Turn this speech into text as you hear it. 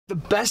The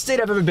best date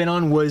I've ever been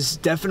on was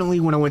definitely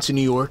when I went to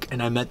New York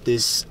and I met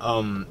this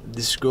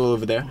this girl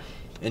over there,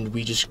 and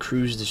we just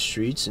cruised the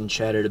streets and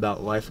chatted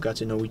about life, got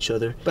to know each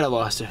other. But I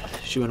lost her.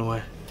 She went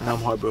away. Now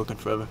I'm heartbroken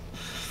forever.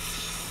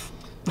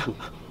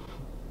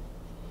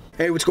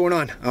 Hey, what's going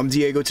on? I'm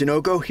Diego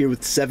Tinoco, here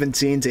with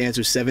 17 to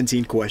answer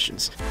 17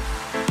 questions.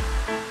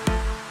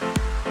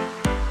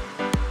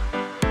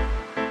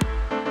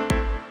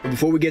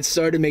 Before we get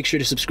started, make sure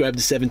to subscribe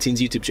to 17's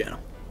YouTube channel.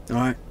 All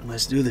right,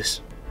 let's do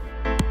this.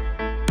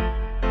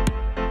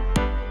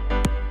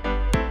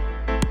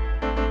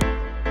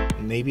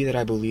 Maybe that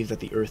I believe that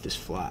the earth is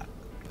flat,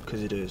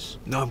 because it is.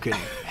 No, I'm kidding.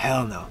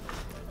 Hell no.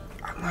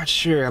 I'm not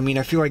sure. I mean,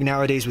 I feel like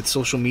nowadays with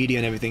social media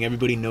and everything,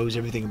 everybody knows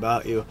everything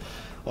about you.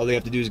 All they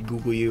have to do is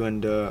Google you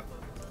and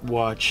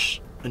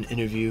watch an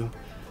interview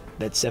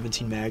that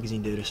 17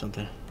 magazine did or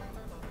something.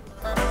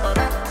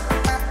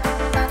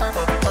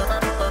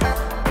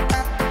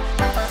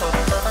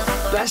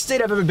 Best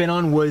date I've ever been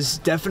on was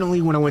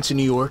definitely when I went to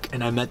New York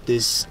and I met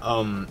this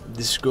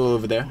this girl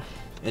over there,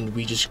 and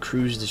we just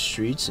cruised the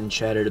streets and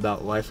chatted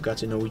about life, got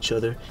to know each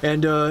other,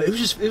 and it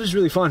was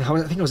really fun.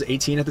 I think I was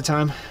 18 at the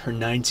time, or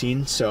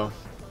 19, so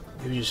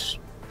it was just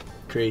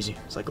crazy.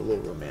 It's like a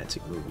little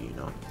romantic movie, you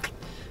know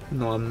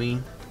what I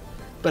mean?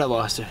 But I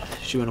lost her.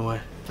 She went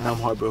away. Now I'm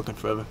heartbroken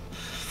forever.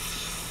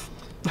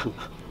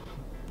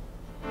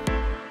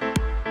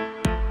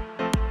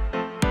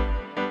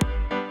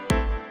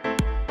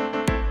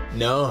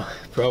 No,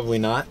 probably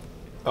not.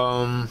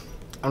 I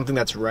don't think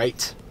that's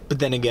right. But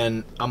then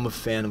again, I'm a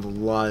fan of a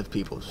lot of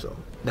people, so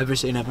never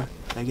say never,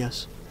 I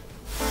guess.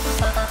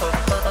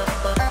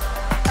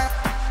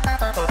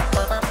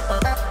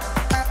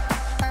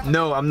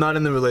 No, I'm not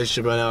in the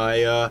relationship right now.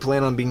 I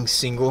plan on being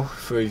single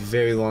for a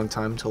very long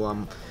time, till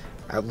I'm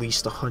at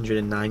least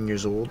 109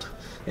 years old.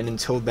 And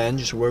until then,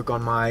 just work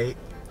on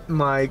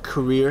my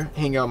career,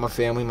 hang out with my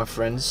family, my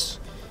friends,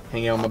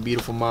 hang out with my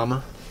beautiful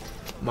mama,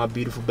 my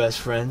beautiful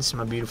best friends,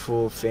 my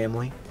beautiful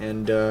family,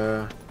 and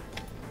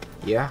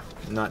yeah,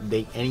 not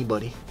date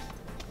anybody,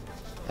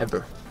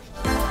 ever.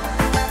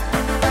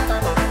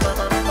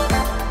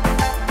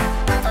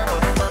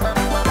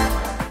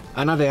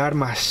 Ana de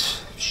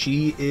Armas.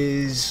 She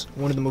is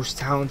one of the most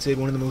talented,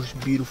 one of the most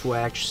beautiful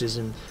actresses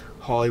in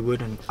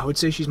Hollywood, and I would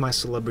say she's my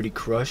celebrity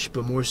crush,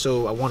 but more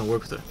so I want to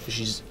work with her, because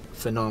she's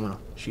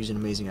phenomenal. She's an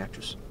amazing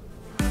actress.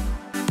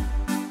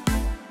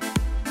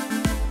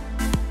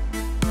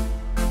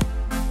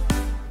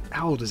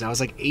 How old was I? I was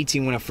like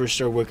 18 when I first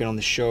started working on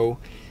the show,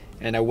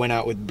 and I went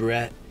out with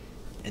Brett,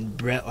 and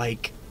Brett,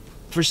 like,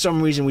 for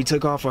some reason we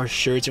took off our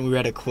shirts and we were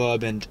at a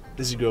club, and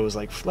this girl was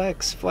like,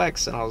 flex,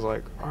 flex, and I was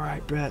like, all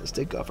right, Brett, let's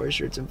take off our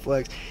shirts and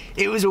flex.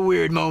 It was a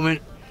weird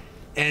moment,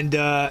 and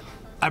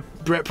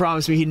Brett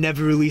promised me he'd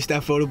never release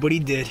that photo, but he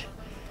did.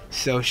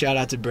 So shout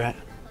out to Brett.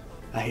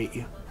 I hate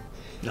you.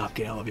 No, I'm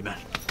kidding, I love you, man.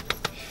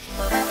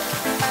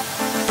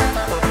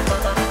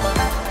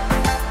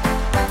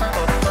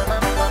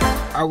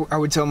 I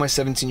would tell my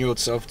 17-year-old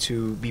self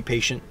to be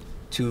patient,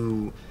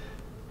 to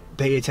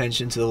pay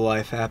attention to the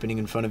life happening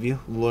in front of you,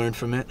 learn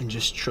from it, and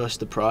just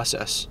trust the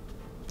process.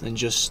 And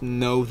just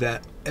know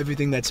that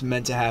everything that's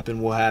meant to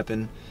happen will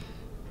happen,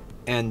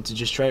 and to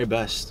just try your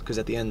best, because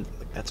at the end,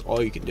 that's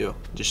all you can do.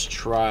 Just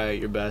try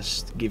your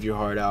best, give your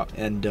heart out,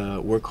 and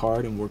work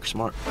hard and work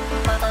smart.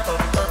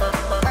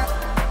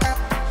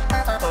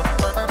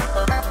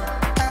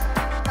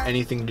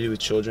 Anything to do with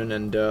children,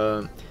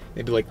 and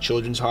maybe like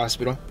children's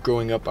hospital.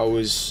 Growing up, I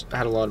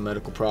had a lot of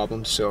medical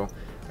problems, so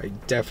I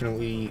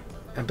definitely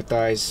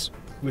empathize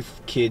with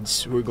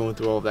kids who are going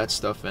through all of that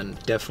stuff, and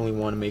definitely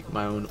want to make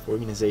my own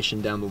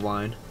organization down the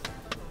line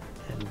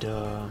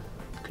and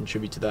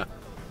contribute to that.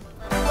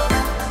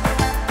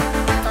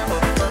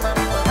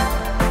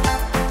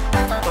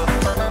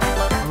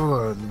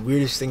 Oh, the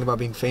weirdest thing about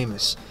being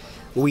famous.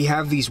 Well, we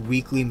have these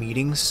weekly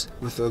meetings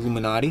with the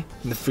Illuminati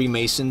and the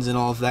Freemasons and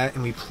all of that,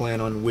 and we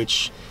plan on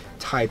which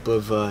type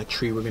of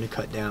tree we're gonna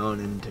cut down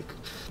and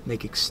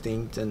make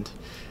extinct, and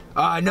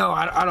no,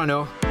 I don't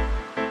know.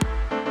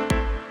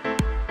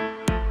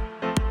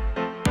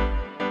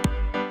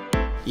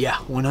 Yeah,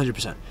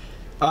 100%.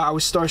 I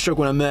was starstruck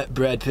when I met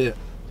Brad Pitt.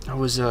 I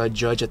was a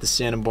judge at the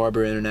Santa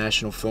Barbara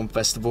International Film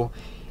Festival,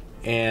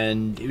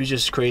 and it was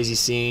just crazy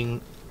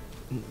seeing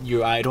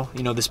your idol,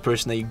 you know, this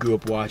person that you grew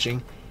up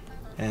watching.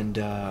 And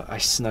I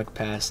snuck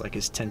past like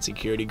his 10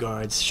 security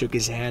guards, shook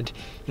his hand,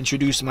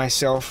 introduced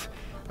myself,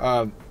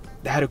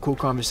 had a cool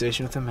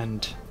conversation with him,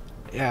 and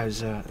yeah,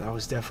 that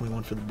was definitely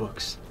one for the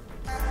books.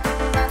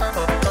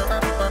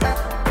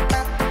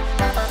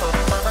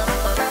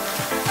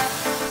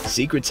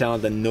 Secret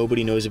talent that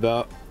nobody knows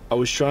about. I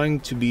was trying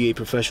to be a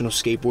professional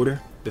skateboarder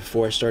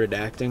before I started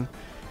acting,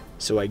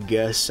 so I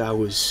guess I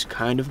was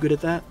kind of good at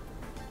that.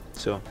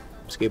 So,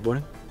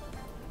 skateboarding.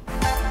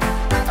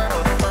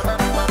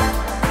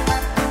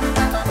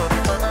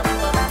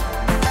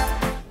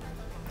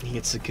 He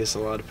gets to kiss a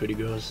lot of pretty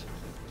girls.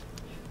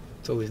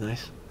 It's always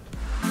nice.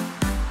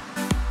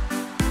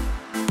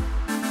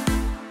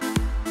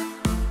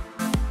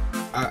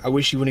 I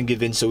wish he wouldn't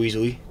give in so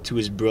easily to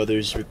his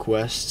brother's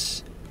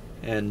requests.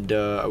 and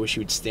I wish he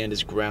would stand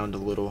his ground a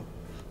little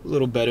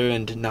better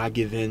and not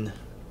give in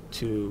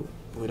to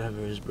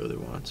whatever his brother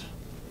wants.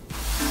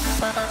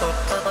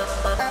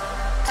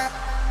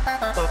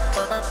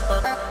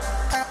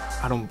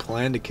 I don't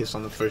plan to kiss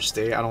on the first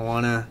date. I don't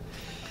want to,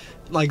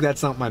 like,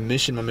 that's not my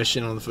mission. My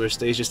mission on the first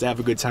date is just to have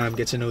a good time,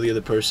 get to know the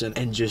other person,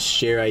 and just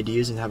share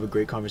ideas and have a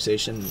great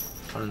conversation.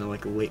 I don't know,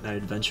 like a late night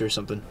adventure or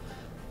something.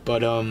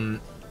 But I mean,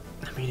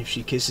 if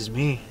she kisses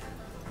me,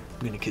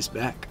 I'm gonna kiss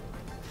back.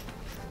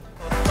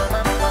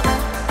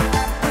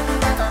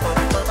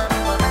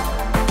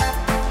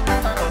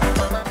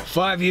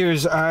 Five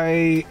years,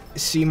 I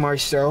see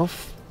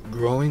myself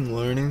growing,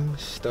 learning,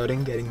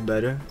 studying, getting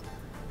better.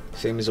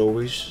 Same as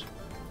always.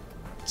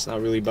 It's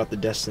not really about the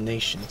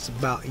destination. It's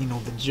about, you know,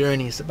 the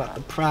journey. It's about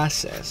the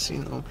process, you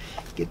know.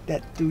 Get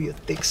that through your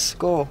thick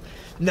skull.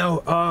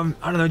 No, I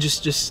don't know,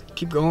 just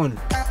keep going.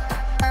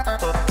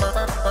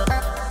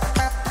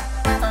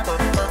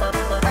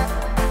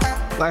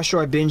 Last show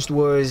I binged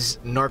was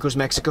Narcos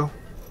Mexico.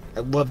 I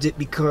loved it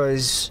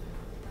because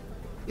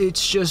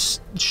it's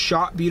just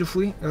shot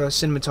beautifully.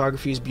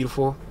 Cinematography is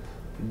beautiful.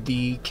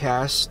 The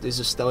cast is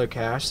a stellar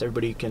cast.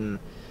 Everybody can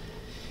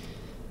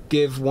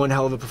give one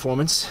hell of a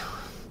performance.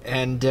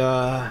 And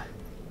yeah,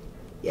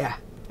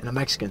 and I'm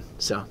Mexican,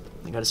 so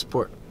I gotta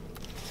support.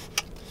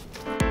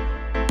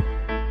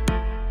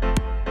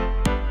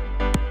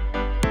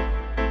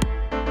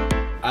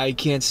 I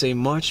can't say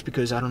much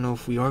because I don't know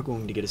if we are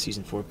going to get a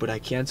season 4, but I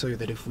can tell you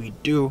that if we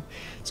do,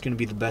 it's gonna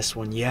be the best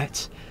one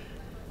yet.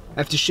 I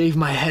have to shave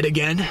my head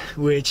again,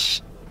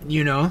 which,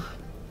 you know,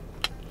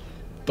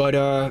 but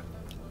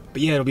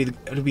yeah, it'll be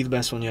the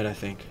best one yet, I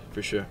think,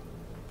 for sure.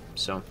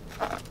 So,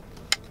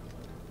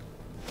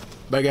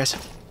 bye guys.